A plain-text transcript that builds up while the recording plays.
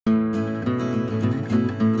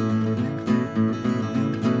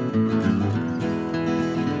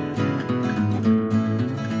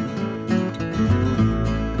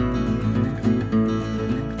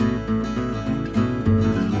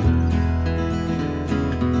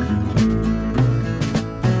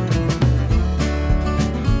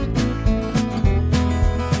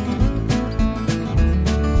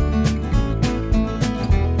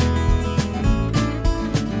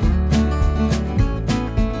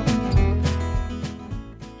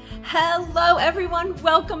Hello everyone,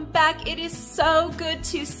 welcome back. It is so good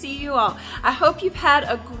to see you all. I hope you've had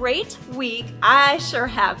a great week. I sure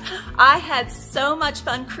have. I had so much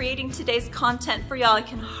fun creating today's content for y'all. I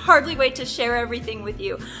can hardly wait to share everything with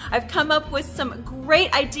you. I've come up with some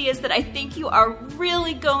great ideas that I think you are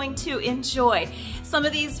really going to enjoy. Some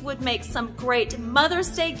of these would make some great Mother's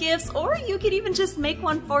Day gifts, or you could even just make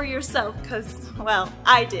one for yourself because, well,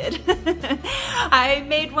 I did. I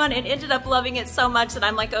made one and ended up loving it so much that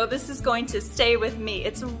I'm like, oh, this is going to stay with me.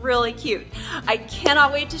 It's really cute. I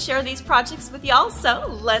cannot wait to share these projects with y'all, so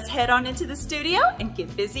let's head on into the studio and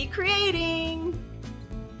get busy creating.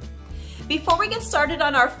 Before we get started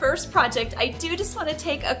on our first project, I do just want to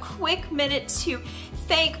take a quick minute to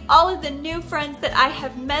thank all of the new friends that I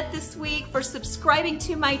have met this week for subscribing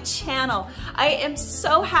to my channel. I am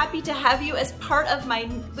so happy to have you as part of my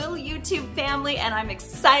little YouTube family, and I'm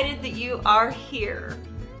excited that you are here.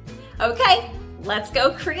 Okay, let's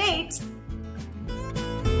go create.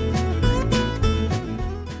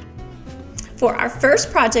 For our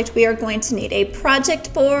first project, we are going to need a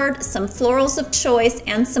project board, some florals of choice,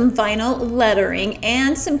 and some vinyl lettering,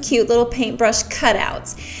 and some cute little paintbrush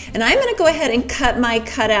cutouts. And I'm going to go ahead and cut my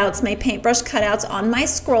cutouts, my paintbrush cutouts on my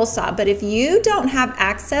scroll saw. But if you don't have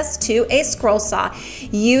access to a scroll saw,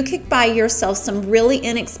 you could buy yourself some really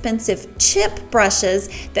inexpensive chip brushes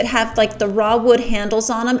that have like the raw wood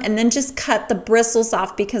handles on them, and then just cut the bristles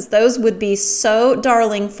off, because those would be so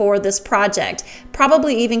darling for this project.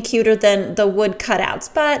 Probably even cuter than the wood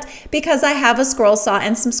cutouts, but because I have a scroll saw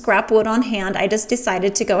and some scrap wood on hand, I just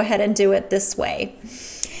decided to go ahead and do it this way.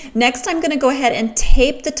 Next, I'm going to go ahead and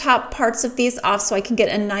tape the top parts of these off so I can get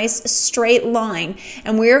a nice straight line,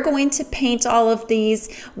 and we're going to paint all of these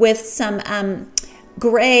with some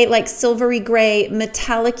gray, like silvery gray,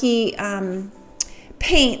 metallic-y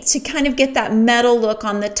paint to kind of get that metal look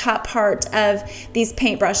on the top part of these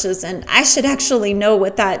paintbrushes. And I should actually know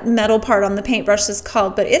what that metal part on the paintbrush is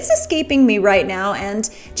called, but it's escaping me right now, and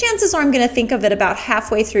chances are I'm going to think of it about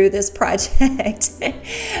halfway through this project.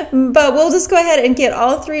 But we'll just go ahead and get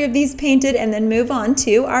all three of these painted and then move on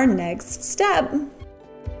to our next step.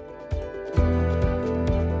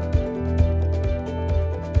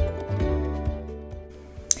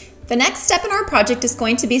 The next step in our project is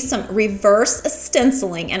going to be some reverse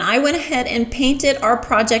stenciling, and I went ahead and painted our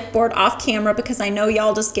project board off camera because I know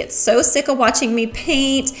y'all just get so sick of watching me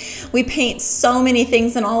paint. We paint so many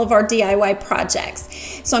things in all of our DIY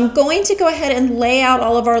projects. So I'm going to go ahead and lay out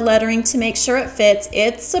all of our lettering to make sure it fits.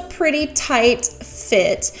 It's a pretty tight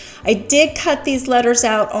fit. I did cut these letters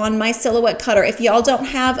out on my Silhouette cutter. If y'all don't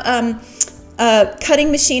have a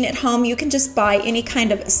cutting machine at home, you can just buy any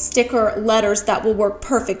kind of sticker letters that will work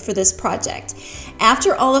perfect for this project.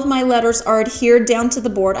 After all of my letters are adhered down to the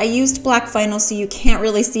board, I used black vinyl, so you can't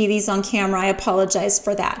really see these on camera. I apologize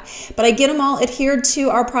for that. But I get them all adhered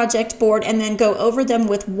to our project board and then go over them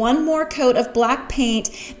with one more coat of black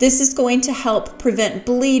paint. This is going to help prevent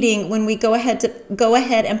bleeding when we go ahead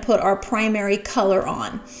and put our primary color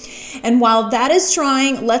on. And while that is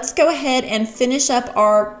drying, let's go ahead and finish up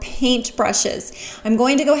our paint brushes. I'm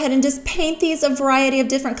going to go ahead and just paint these a variety of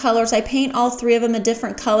different colors. I paint all three of them a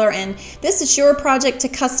different color, and this is your project to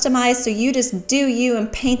customize, so you just do you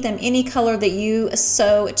and paint them any color that you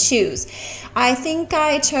so choose. I think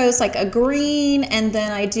I chose like a green, and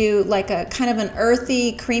then I do like a kind of an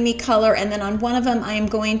earthy, creamy color, and then on one of them I am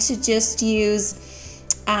going to just use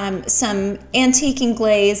some antique and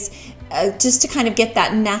glaze, just to kind of get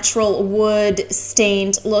that natural wood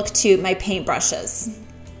stained look to my paintbrushes.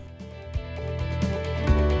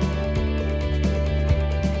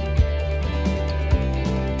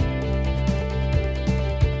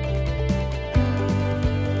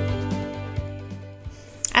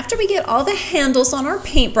 After we get all the handles on our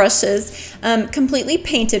paintbrushes completely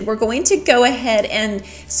painted, we're going to go ahead and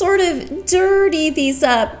sort of dirty these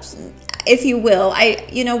up, if you will.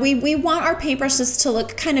 We want our paintbrushes to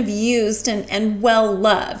look kind of used and well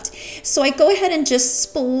loved. So I go ahead and just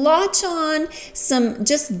splotch on some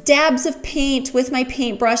just dabs of paint with my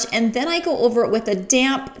paintbrush, and then I go over it with a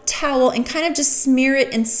damp towel and kind of just smear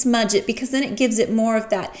it and smudge it, because then it gives it more of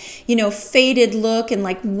that, faded look and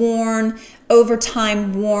like worn, over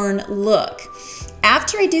time worn look.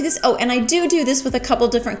 After I do this, oh, and I do this with a couple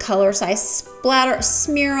different colors. I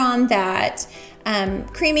smear on that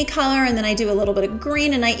creamy color, and then I do a little bit of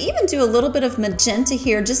green, and I even do a little bit of magenta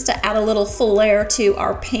here just to add a little flair to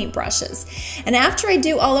our paintbrushes. And after I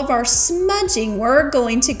do all of our smudging, we're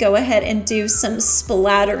going to go ahead and do some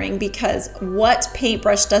splattering, because what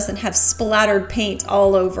paintbrush doesn't have splattered paint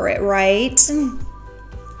all over it, right?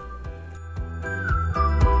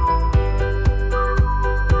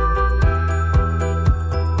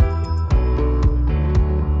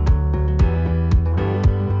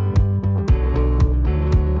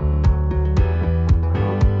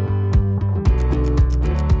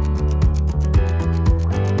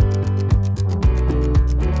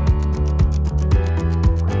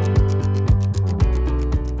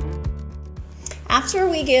 after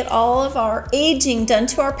we get all of our aging done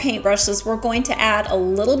to our paintbrushes, we're going to add a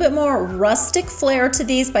little bit more rustic flair to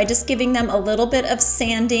these by just giving them a little bit of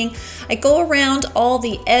sanding. I go around all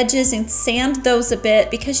the edges and sand those a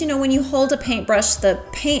bit because, you know, when you hold a paintbrush, the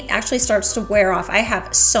paint actually starts to wear off. I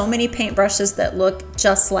have so many paintbrushes that look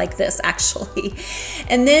just like this actually.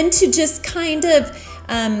 And then to just kind of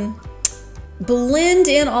blend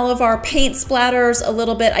in all of our paint splatters a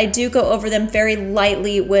little bit, I do go over them very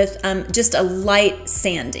lightly with just a light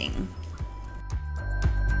sanding.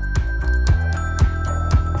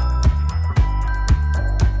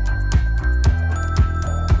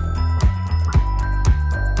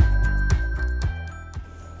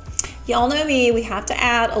 Y'all know me, we have to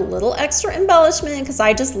add a little extra embellishment because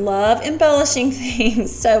I just love embellishing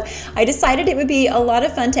things. So I decided it would be a lot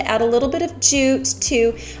of fun to add a little bit of jute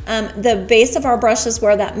to the base of our brushes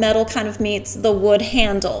where that metal kind of meets the wood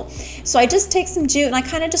handle. So I just take some jute and I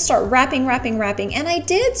kind of just start wrapping. And I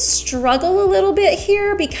did struggle a little bit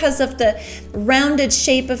here because of the rounded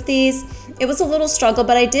shape of these. It was a little struggle,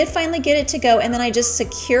 but I did finally get it to go, and then I just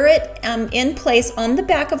secure it in place on the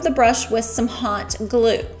back of the brush with some hot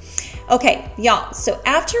glue. Okay, y'all, so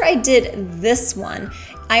after I did this one,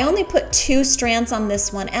 I only put 2 strands on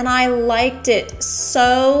this one, and I liked it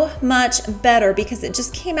so much better because it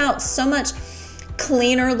just came out so much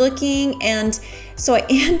cleaner looking. And so I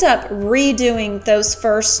end up redoing those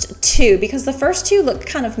first 2 because the first 2 looked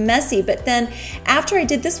kind of messy, but then after I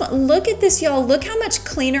did this one, look at this, y'all, look how much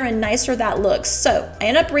cleaner and nicer that looks. So I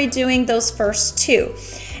end up redoing those first 2.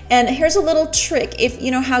 And here's a little trick. If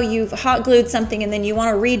you know how you've hot glued something and then you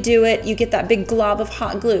want to redo it, you get that big glob of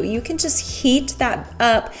hot glue. You can just heat that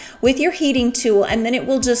up with your heating tool, and then it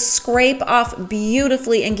will just scrape off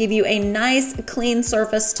beautifully and give you a nice clean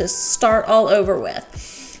surface to start all over with.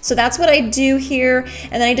 So that's what I do here,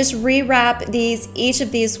 and then I just rewrap each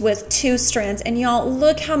of these with 2 strands, and y'all,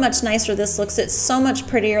 look how much nicer this looks. It's so much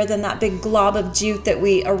prettier than that big glob of jute that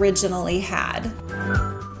we originally had.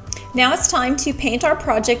 Now it's time to paint our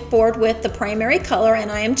project board with the primary color, and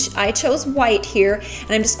I chose white here,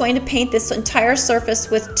 and I'm just going to paint this entire surface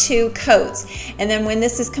with 2 coats. And then when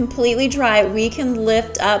this is completely dry, we can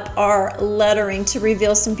lift up our lettering to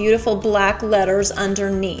reveal some beautiful black letters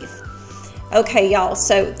underneath. Okay, y'all,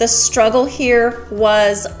 so the struggle here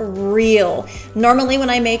was real. Normally when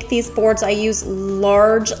I make these boards, I use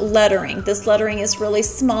large lettering. This lettering is really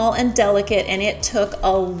small and delicate, and it took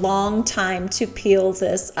a long time to peel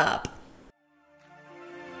this up.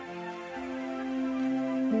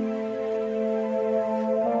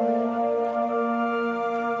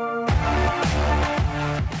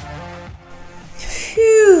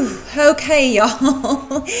 Okay,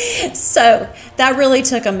 y'all, so that really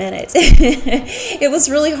took a minute. It was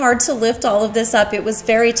really hard to lift all of this up. It was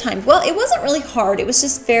very well, it wasn't really hard. It was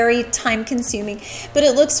just very time consuming, but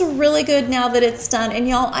it looks really good now that it's done. And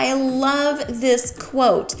y'all, I love this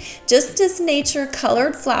quote: just as nature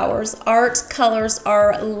colored flowers, art colors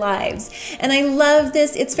our lives. And I love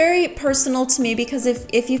this. It's very personal to me because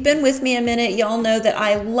if you've been with me a minute, y'all know that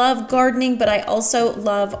I love gardening, but I also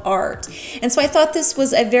love art. And so I thought this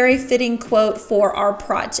was a very fitting quote for our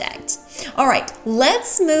project. All right,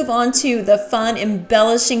 let's move on to the fun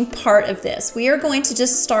embellishing part of this. We are going to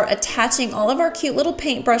just start attaching all of our cute little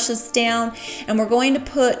paintbrushes down, and we're going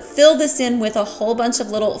to fill this in with a whole bunch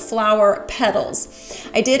of little flower petals.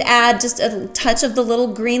 I did add just a touch of the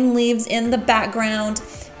little green leaves in the background.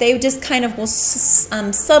 They just kind of will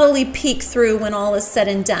subtly peek through when all is said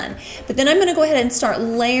and done. But then I'm going to go ahead and start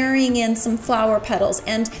layering in some flower petals.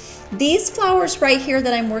 And these flowers right here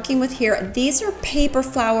that I'm working with here, these are paper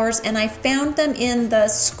flowers, and I found them in the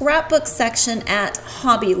scrapbook section at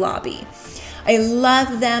Hobby Lobby. I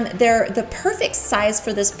love them. They're the perfect size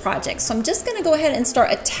for this project. So I'm just going to go ahead and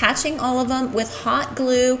start attaching all of them with hot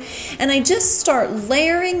glue, and I just start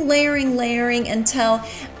layering until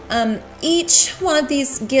each one of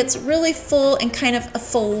these gets really full and kind of a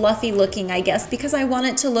fluffy looking, I guess, because I want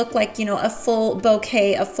it to look like, you know, a full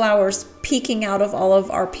bouquet of flowers peeking out of all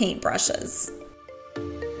of our paintbrushes.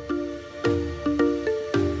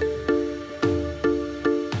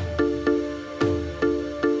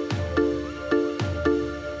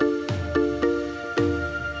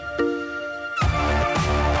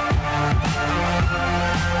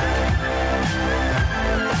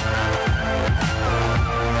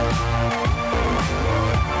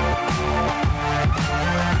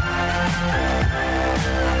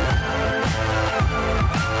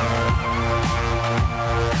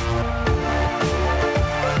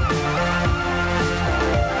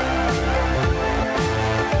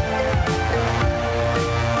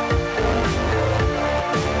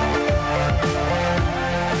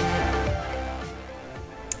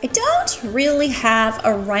 really have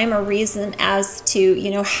a rhyme or reason as to,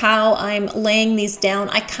 you know, how I'm laying these down.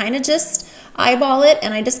 I kind of just eyeball it,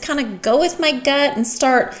 and I just kind of go with my gut and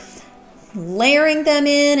start layering them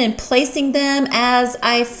in and placing them as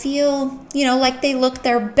I feel, you know, like they look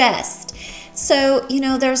their best. So, you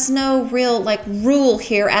know, there's no real like rule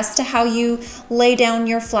here as to how you lay down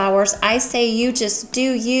your flowers. I say you just do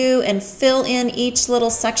you and fill in each little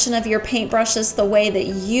section of your paintbrushes the way that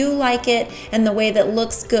you like it and the way that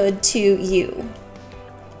looks good to you.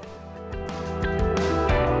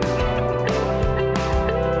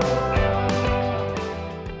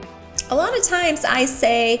 A lot of times I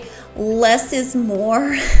say less is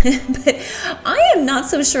more, but I am not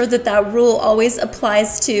so sure that that rule always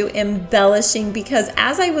applies to embellishing, because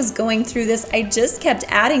as I was going through this, I just kept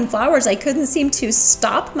adding flowers. I couldn't seem to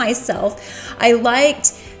stop myself. I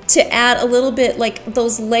liked to add a little bit like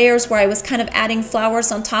those layers where I was kind of adding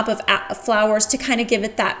flowers on top of flowers to kind of give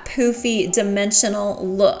it that poofy dimensional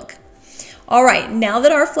look. All right, now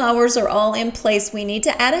that our flowers are all in place, we need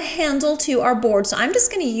to add a handle to our board. So I'm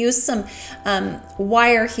just going to use some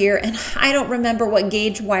wire here, and I don't remember what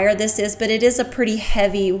gauge wire this is, but it is a pretty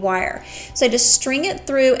heavy wire. So I just string it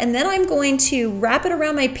through, and then I'm going to wrap it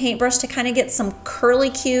around my paintbrush to kind of get some curly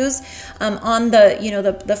cues on the, you know,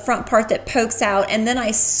 the front part that pokes out, and then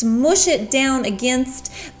I smush it down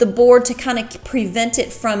against the board to kind of prevent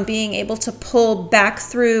it from being able to pull back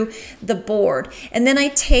through the board. And then I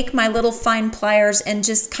take my little fine pliers and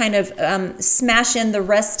just kind of smash in the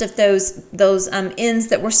rest of those ends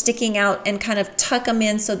that were sticking out and kind of tuck them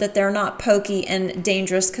in so that they're not pokey and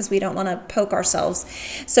dangerous, because we don't want to poke ourselves.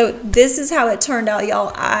 So this is how it turned out,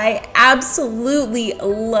 y'all. I absolutely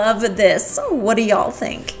love this. So what do y'all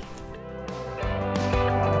think?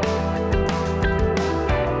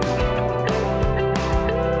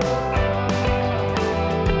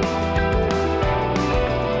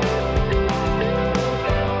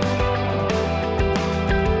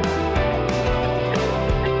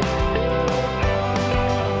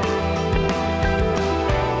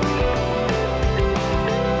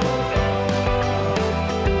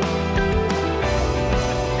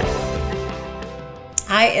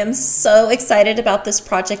 I am so excited about this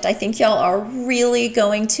project. I think y'all are really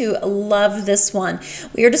going to love this one.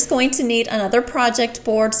 We are just going to need another project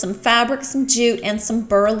board, some fabric, some jute, and some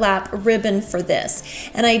burlap ribbon for this.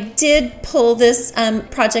 And I did pull this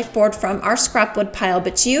project board from our scrapwood pile,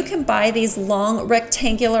 but you can buy these long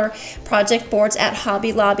rectangular project boards at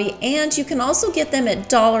Hobby Lobby, and you can also get them at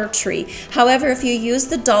Dollar Tree. However, if you use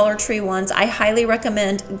the Dollar Tree ones, I highly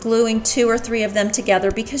recommend gluing 2 or 3 of them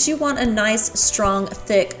together, because you want a nice, strong,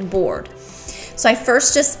 thick board. So I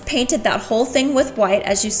first just painted that whole thing with white,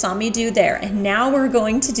 as you saw me do there, and now we're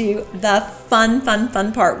going to do the fun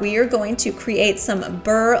part. We are going to create some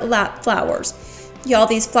burlap flowers. Y'all,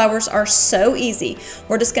 these flowers are so easy.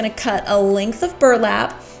 We're just going to cut a length of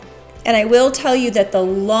burlap, and I will tell you that the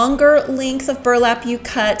longer length of burlap you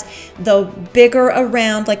cut, the bigger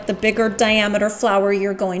around, like the bigger diameter flower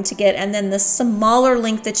you're going to get, and then the smaller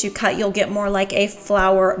length that you cut, you'll get more like a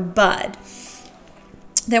flower bud.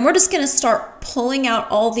 Then we're just going to start pulling out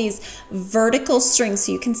all these vertical strings.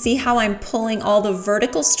 So you can see how I'm pulling all the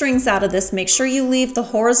vertical strings out of this. Make sure you leave the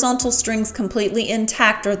horizontal strings completely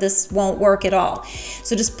intact, or this won't work at all.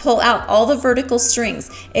 So just pull out all the vertical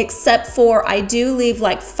strings, except for I do leave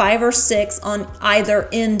like 5 or 6 on either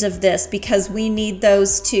end of this, because we need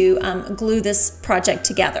those to glue this project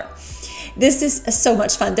together. This is so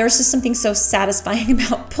much fun. There's just something so satisfying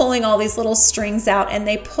about pulling all these little strings out, and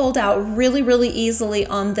they pulled out really, really easily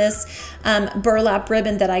on this burlap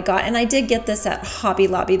ribbon that I got. And I did get this at Hobby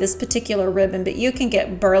Lobby, this particular ribbon, but you can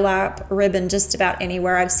get burlap ribbon just about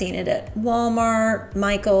anywhere. I've seen it at Walmart,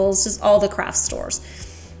 Michael's, just all the craft stores.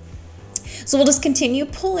 So we'll just continue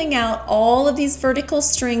pulling out all of these vertical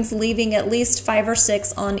strings, leaving at least 5 or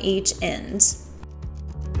 6 on each end.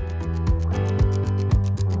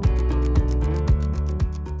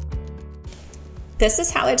 This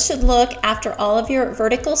is how it should look after all of your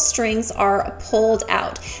vertical strings are pulled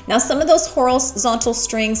out. Now, some of those horizontal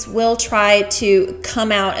strings will try to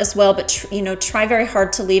come out as well, but try very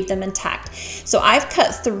hard to leave them intact. So I've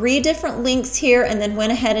cut 3 different lengths here, and then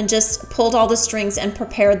went ahead and just pulled all the strings and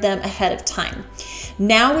prepared them ahead of time.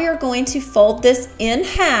 Now we are going to fold this in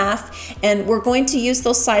half, and we're going to use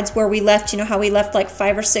those sides where we left, how we left like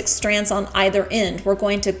 5 or 6 strands on either end. We're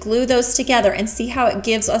going to glue those together and see how it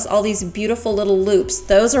gives us all these beautiful little loops.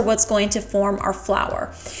 Those are what's going to form our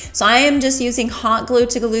flower. So I am just using hot glue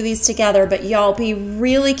to glue these together, but y'all be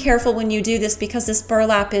really careful when you do this, because this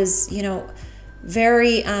burlap is,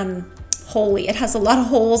 very holy. It has a lot of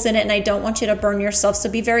holes in it, and I don't want you to burn yourself, so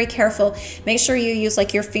be very careful. Make sure you use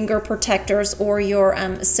like your finger protectors or your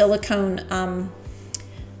silicone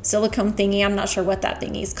thingy. I'm not sure what that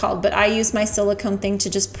thingy is called, but I use my silicone thing to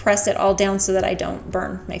just press it all down so that I don't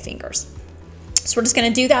burn my fingers. So we're just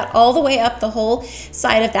going to do that all the way up the whole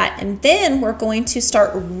side of that, and then we're going to start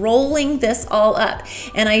rolling this all up.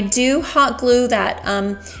 And I do hot glue that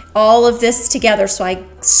all of this together. So I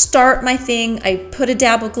start my thing, I put a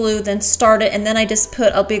dab of glue, then start it, and then I just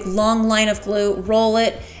put a big long line of glue, roll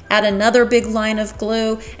it, add another big line of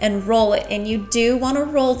glue, and roll it. And you do want to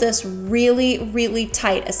roll this really, really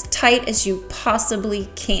tight as you possibly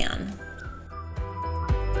can.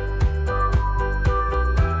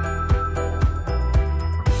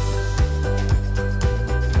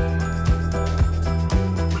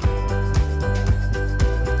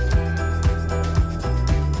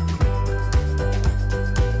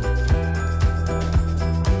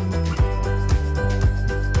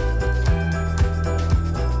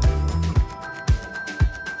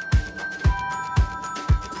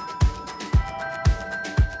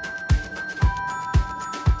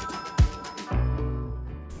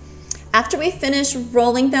 After we finish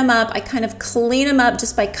rolling them up, I kind of clean them up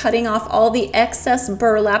just by cutting off all the excess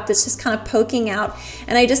burlap that's just kind of poking out,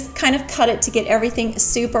 and I just kind of cut it to get everything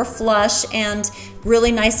super flush and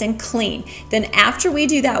really nice and clean. Then after we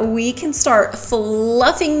do that, we can start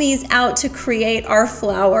fluffing these out to create our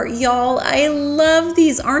flower. Y'all, I love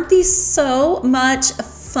these. Aren't these so much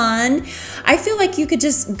fun? I feel like you could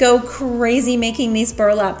just go crazy making these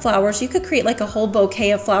burlap flowers. You could create like a whole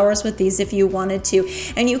bouquet of flowers with these if you wanted to.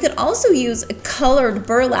 And you could also use colored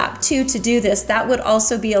burlap too to do this. That would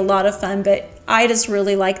also be a lot of fun, but I just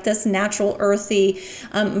really like this natural earthy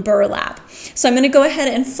burlap. So I'm going to go ahead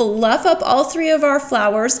and fluff up all three of our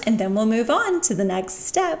flowers, and then we'll move on to the next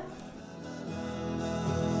step.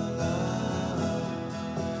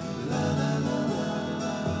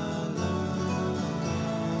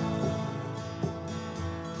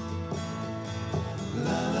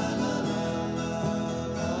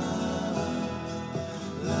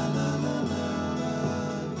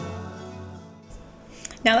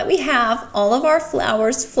 Now that we have all of our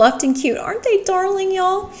flowers fluffed and cute, aren't they darling,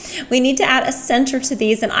 y'all? We need to add a center to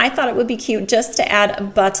these, and I thought it would be cute just to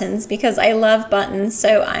add buttons because I love buttons.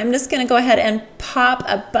 So I'm just going to go ahead and pop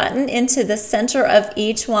a button into the center of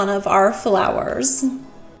each one of our flowers.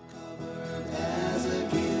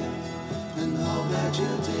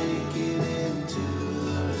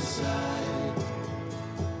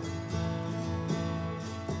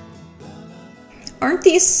 Aren't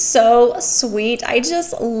these so sweet? I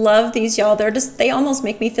just love these, y'all. They almost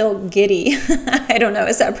make me feel giddy. I don't know,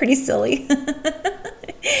 is that pretty silly?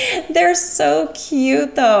 They're so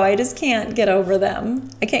cute though. I just can't get over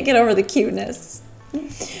them. I can't get over the cuteness.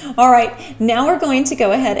 All right, now we're going to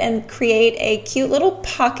go ahead and create a cute little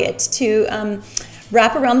pocket to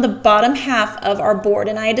wrap around the bottom half of our board.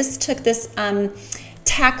 And I just took this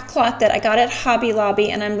tack cloth that I got at Hobby Lobby,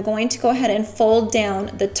 and I'm going to go ahead and fold down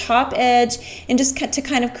the top edge and just cut to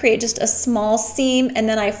kind of create just a small seam, and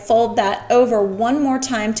then I fold that over one more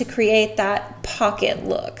time to create that pocket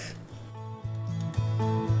look.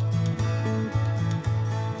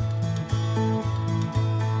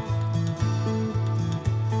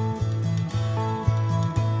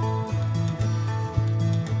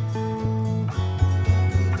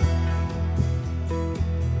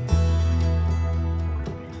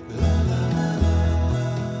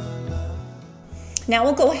 Now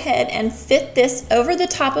we'll go ahead and fit this over the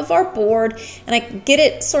top of our board, and I get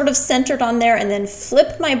it sort of centered on there, and then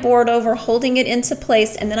flip my board over, holding it into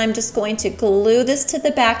place, and then I'm just going to glue this to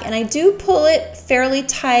the back, and I do pull it fairly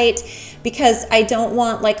tight because I don't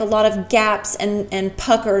want like a lot of gaps and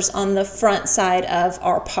puckers on the front side of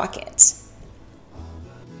our pocket.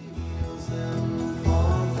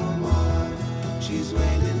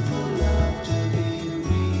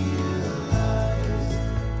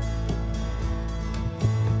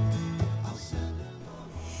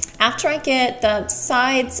 After I get the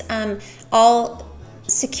sides all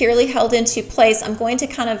securely held into place, I'm going to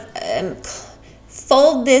kind of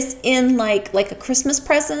fold this in like a Christmas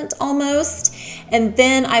present almost, and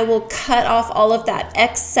then I will cut off all of that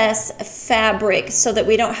excess fabric so that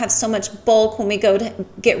we don't have so much bulk when we go to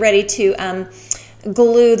get ready to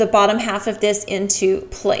glue the bottom half of this into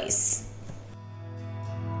place.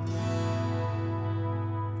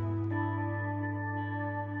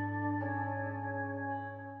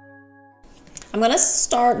 I'm going to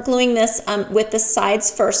start gluing this with the sides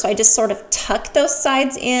first. So I just sort of tuck those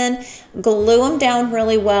sides in, glue them down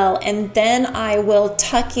really well, and then I will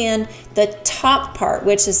tuck in the top part,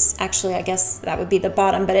 which is actually, I guess that would be the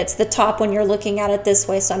bottom, but it's the top when you're looking at it this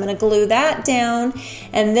way. So I'm going to glue that down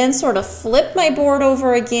and then sort of flip my board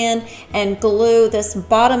over again and glue this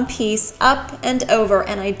bottom piece up and over.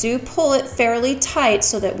 And I do pull it fairly tight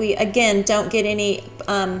so that we, again, don't get any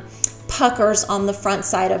puckers on the front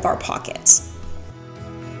side of our pocket.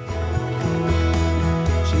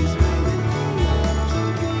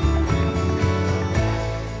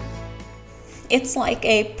 It's like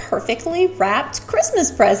a perfectly wrapped Christmas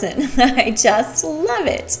present. I just love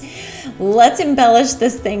it. Let's embellish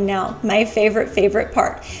this thing now, my favorite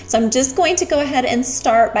part. So I'm just going to go ahead and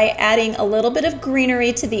start by adding a little bit of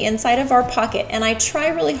greenery to the inside of our pocket. And I try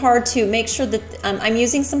really hard to make sure that I'm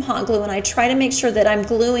using some hot glue, and I try to make sure that I'm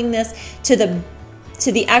gluing this to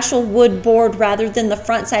the actual wood board rather than the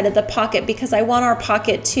front side of the pocket, because I want our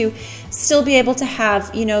pocket to still be able to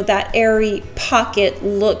have, you know, that airy pocket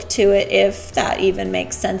look to it, if that even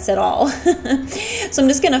makes sense at all. So I'm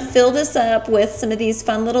just gonna fill this up with some of these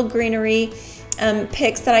fun little greenery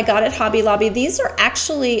picks that I got at Hobby Lobby. These are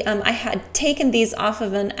actually, I had taken these off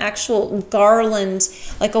of an actual garland,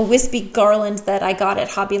 like a wispy garland that I got at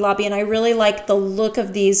Hobby Lobby, and I really like the look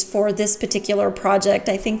of these for this particular project.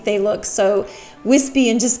 I think they look so wispy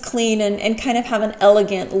and just clean and kind of have an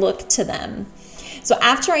elegant look to them. So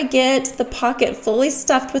after I get the pocket fully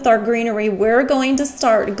stuffed with our greenery, we're going to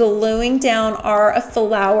start gluing down our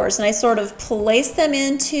flowers. And I sort of place them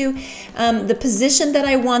into the position that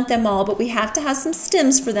I want them all, but we have to have some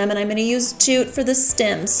stems for them, and I'm going to use jute for the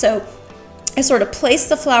stems. So I sort of place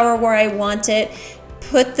the flower where I want it,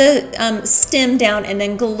 put the stem down, and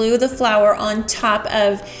then glue the flower on top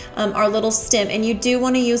of our little stem. And you do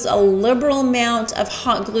want to use a liberal amount of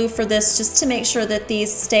hot glue for this, just to make sure that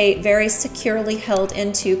these stay very securely held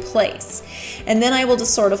into place. And then I will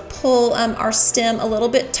just sort of pull our stem a little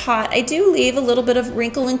bit taut. I do leave a little bit of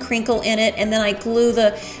wrinkle and crinkle in it, and then I glue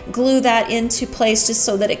that into place just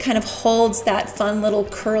so that it kind of holds that fun little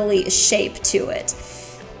curly shape to it.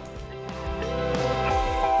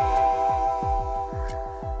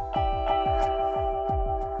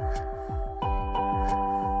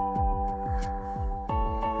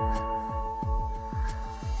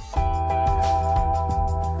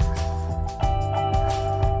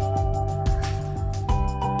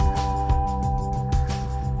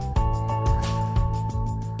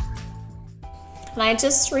 And I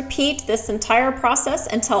just repeat this entire process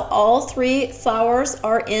until all 3 flowers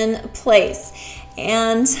are in place.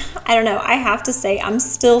 And I don't know, I have to say, I'm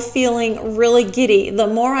still feeling really giddy. The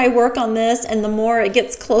more I work on this and the more it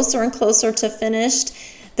gets closer and closer to finished,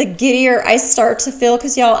 the giddier I start to feel,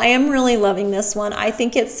 because y'all, I am really loving this one. I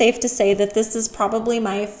think it's safe to say that this is probably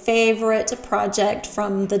my favorite project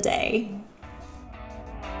from the day.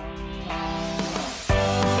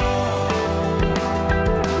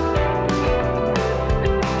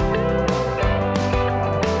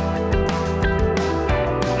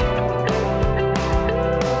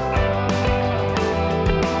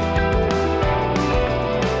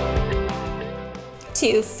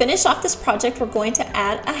 To finish off this project, we're going to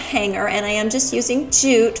add a hanger, and I am just using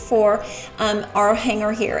jute for our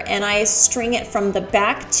hanger here, and I string it from the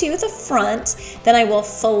back to the front. Then I will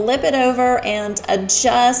flip it over and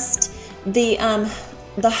adjust the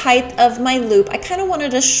height of my loop. I kind of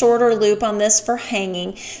wanted a shorter loop on this for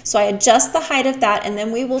hanging, so I adjust the height of that, and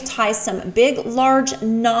then we will tie some big large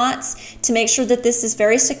knots to make sure that this is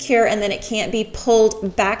very secure and then it can't be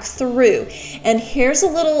pulled back through. And here's a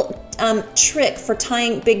little trick for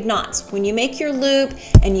tying big knots. When you make your loop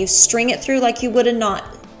and you string it through like you would a knot,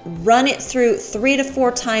 run it through 3 to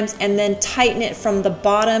 4 times and then tighten it from the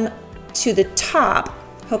bottom to the top.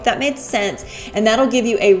 Hope that made sense. And that'll give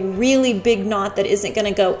you a really big knot that isn't going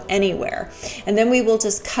to go anywhere. And then we will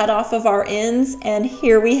just cut off of our ends, and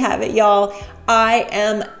here we have it, y'all. I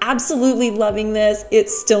am absolutely loving this.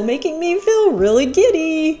 It's still making me feel really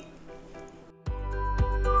giddy.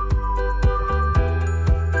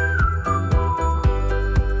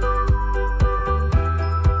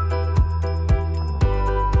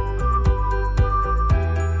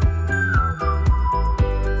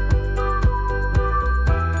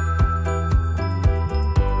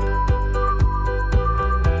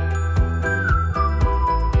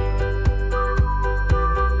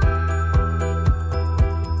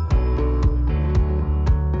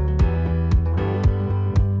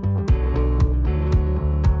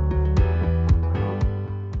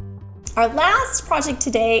 Our last project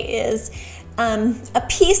today is a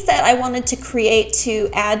piece that I wanted to create to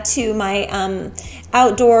add to my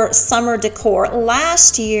outdoor summer decor.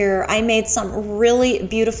 Last year I made some really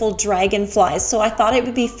beautiful dragonflies, so I thought it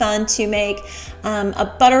would be fun to make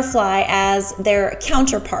a butterfly as their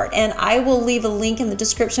counterpart, and I will leave a link in the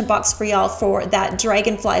description box for y'all for the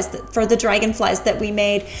dragonflies that we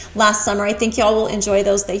made last summer. I think y'all will enjoy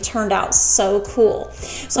those. They turned out so cool.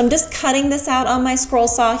 So I'm just cutting this out on my scroll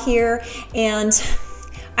saw here, and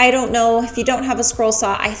I don't know if you don't have a scroll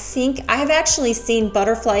saw. I think I've actually seen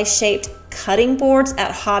butterfly shaped cutting boards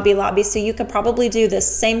at Hobby Lobby, so you could probably do the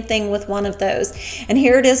same thing with one of those. And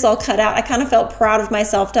here it is all cut out. I kind of felt proud of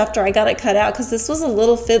myself after I got it cut out because this was a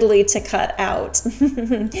little fiddly to cut out.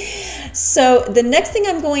 So the next thing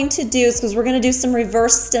I'm going to do is, because we're going to do some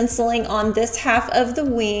reverse stenciling on this half of the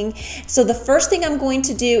wing, so the first thing I'm going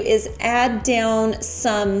to do is add down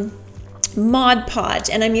some Mod Podge,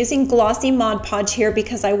 and I'm using glossy Mod Podge here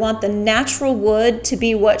because I want the natural wood to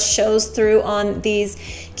be what shows through on these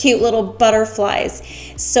cute little butterflies.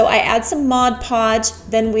 So I add some Mod Podge,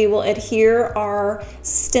 then we will adhere our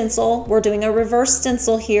stencil. We're doing a reverse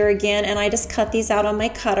stencil here again, and I just cut these out on my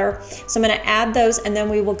cutter. So I'm going to add those, and then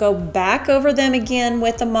we will go back over them again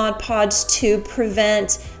with the Mod Podge to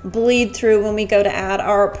prevent bleed through when we go to add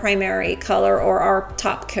our primary color or our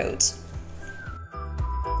top coat.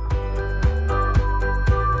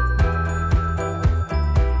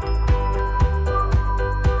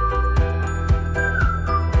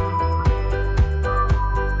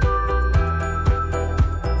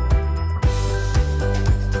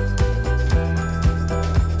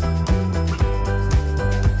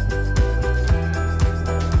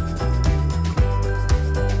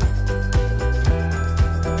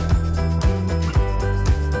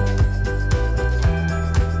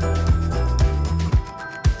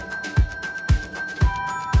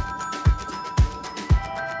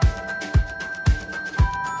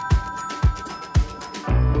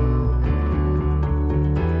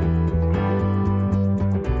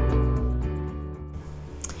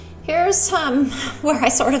 Here's where I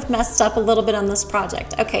sort of messed up a little bit on this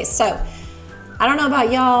project. Okay, so I don't know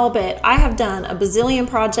about y'all, but I have done a bazillion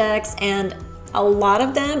projects, and a lot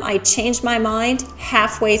of them I changed my mind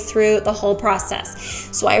halfway through the whole process.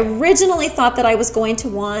 So I originally thought that I was going to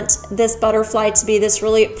want this butterfly to be this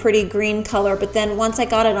really pretty green color, but then once I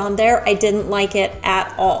got it on there, I didn't like it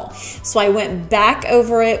at all. So I went back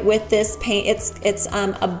over it with this paint. It's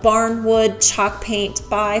a barnwood chalk paint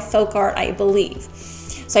by Folk Art, I believe.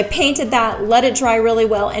 So I painted that, let it dry really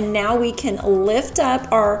well, and now we can lift up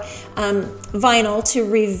our vinyl to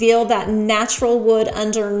reveal that natural wood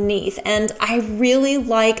underneath. And I really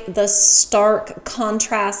like the stark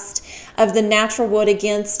contrast of the natural wood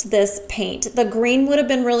against this paint. The green would have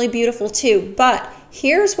been really beautiful too, but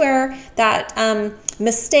here's where that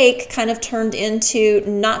mistake kind of turned into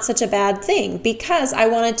not such a bad thing, because I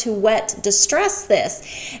wanted to wet distress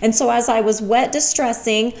this. And so as I was wet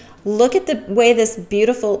distressing, look at the way that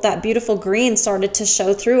beautiful green started to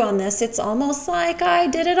show through on this. It's almost like I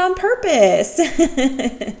did it on purpose.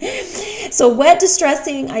 So wet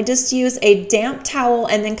distressing, I just use a damp towel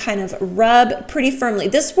and then kind of rub pretty firmly.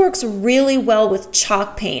 This works really well with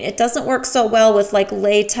chalk paint. It doesn't work so well with like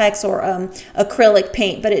latex or acrylic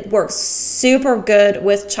paint, but it works super good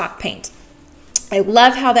with chalk paint. I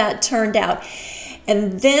love how that turned out.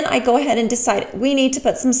 And then I go ahead and decide we need to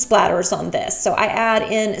put some splatters on this. So I add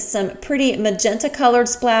in some pretty magenta colored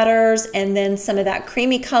splatters, and then some of that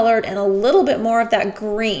creamy colored and a little bit more of that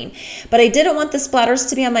green. But I didn't want the splatters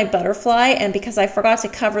to be on my butterfly, and because I forgot to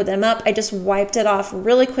cover them up, I just wiped it off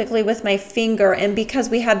really quickly with my finger. And because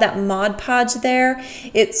we had that Mod Podge there,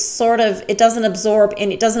 it doesn't absorb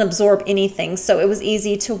anything. So it was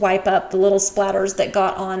easy to wipe up the little splatters that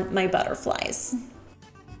got on my butterflies.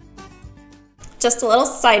 Just a little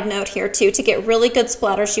side note here too, to get really good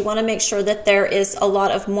splatters, you want to make sure that there is a lot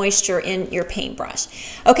of moisture in your paintbrush.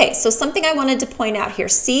 Okay, so something I wanted to point out here.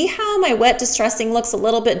 See how my wet distressing looks a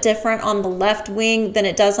little bit different on the left wing than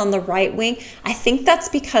it does on the right wing? I think that's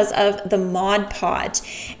because of the Mod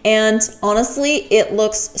Podge. And honestly, it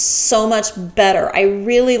looks so much better. I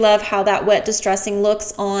really love how that wet distressing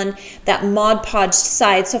looks on that Mod Podge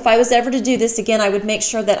side. So if I was ever to do this again, I would make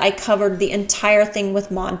sure that I covered the entire thing with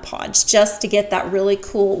Mod Podge just to get that really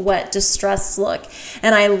cool wet distress look.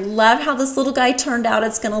 And I love how this little guy turned out.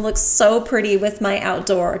 It's going to look so pretty with my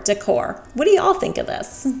outdoor decor. What do y'all think of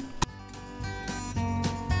this?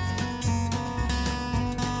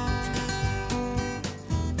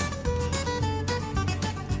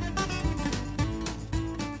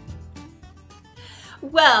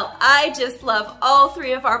 Well, I just love all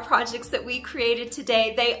three of our projects that we created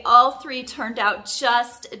today. They all three turned out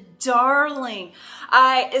just darling.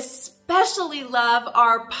 I especially love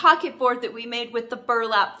our pocket board that we made with the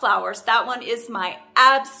burlap flowers. That one is my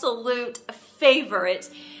absolute favorite,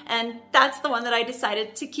 and that's the one that I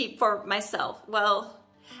decided to keep for myself. Well,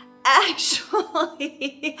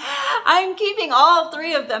 actually, I'm keeping all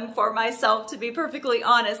three of them for myself, to be perfectly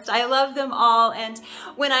honest. I love them all, and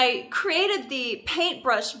when I created the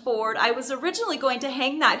paintbrush board, I was originally going to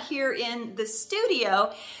hang that here in the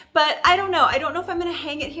studio, but I don't know. I don't know if I'm going to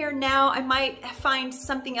hang it here now. I might find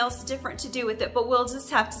something else different to do with it, but we'll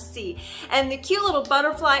just have to see. And the cute little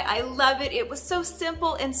butterfly, I love it. It was so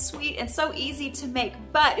simple and sweet and so easy to make,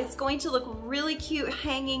 but it's going to look really cute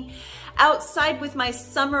hanging outside with my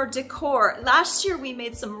summer decor. Last year we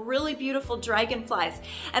made some really beautiful dragonflies,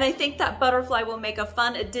 and I think that butterfly will make a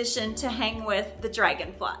fun addition to hang with the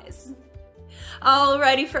dragonflies.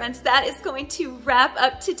 Alrighty friends, that is going to wrap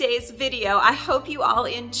up today's video. I hope you all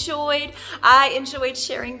enjoyed. I enjoyed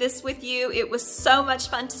sharing this with you. It was so much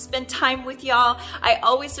fun to spend time with y'all. I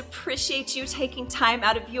always appreciate you taking time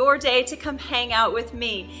out of your day to come hang out with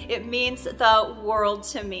me. It means the world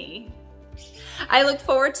to me. I look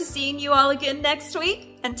forward to seeing you all again next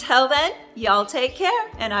week. Until then, y'all take care,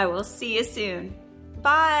 and I will see you soon.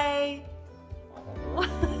 Bye.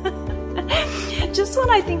 Just when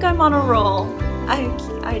I think I'm on a roll, I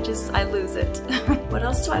lose it. What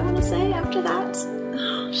else do I want to say after that?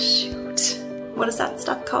 Oh, shoot. What is that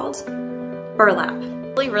stuff called? Burlap.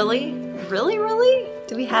 Really?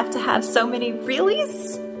 Do we have to have so many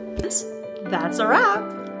reallys? That's a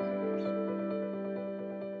wrap.